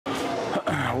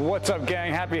What's up,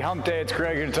 gang? Happy hump day. It's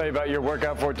Greg here to tell you about your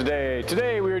workout for today.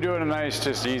 Today we are doing a nice,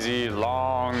 just easy,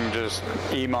 long, just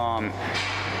EMOM.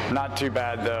 Not too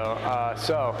bad though.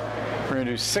 So we're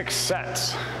gonna do 6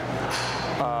 sets.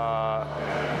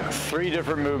 3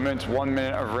 different movements, 1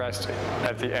 minute of rest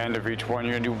at the end of each one.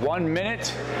 You're gonna do 1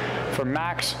 minute for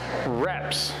max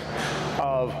reps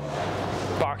of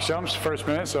box jumps, first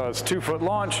minute, so it's 2-foot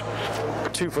launch,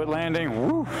 2-foot landing,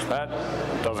 woo, that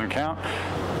doesn't count.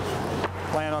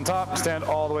 Land on top, stand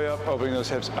all the way up, opening those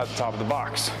hips at the top of the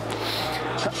box.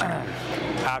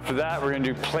 After that, we're gonna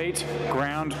do plate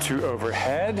ground to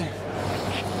overhead.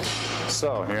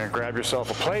 So you're gonna grab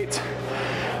yourself a plate,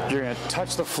 you're gonna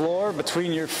touch the floor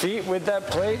between your feet with that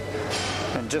plate,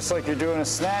 and just like you're doing a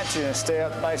snatch, you're gonna stay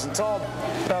up nice and tall,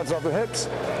 bounce off the hips,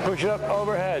 push it up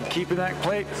overhead, keeping that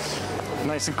plate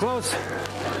nice and close.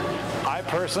 I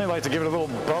personally like to give it a little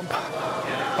bump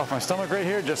off my stomach right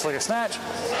here, just like a snatch.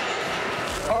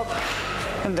 Up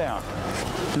and down.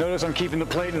 Notice I'm keeping the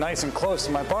plate nice and close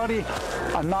to my body.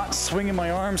 I'm not swinging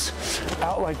my arms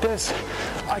out like this.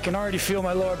 I can already feel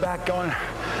my lower back going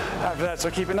after that,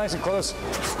 so keep it nice and close.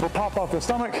 We'll pop off the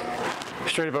stomach,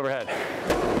 straight up overhead.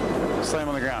 Slam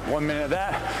on the ground. 1 minute of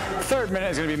that. 3rd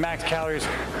minute is going to be max calories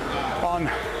on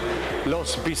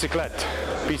los bicicleta,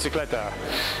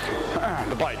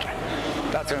 the bike.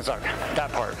 That's gonna suck, that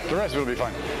part. The rest of it will be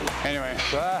fun. Anyway,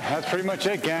 so that's pretty much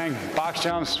it, gang. Box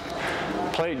jumps,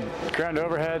 plate, ground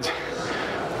overheads,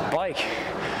 bike,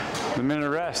 the minute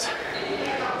of rest.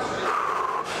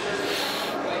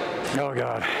 Oh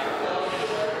God,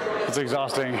 it's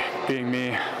exhausting being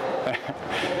me.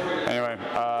 Anyway,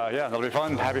 yeah, that'll be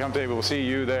fun. Happy hump day, we will see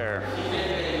you there.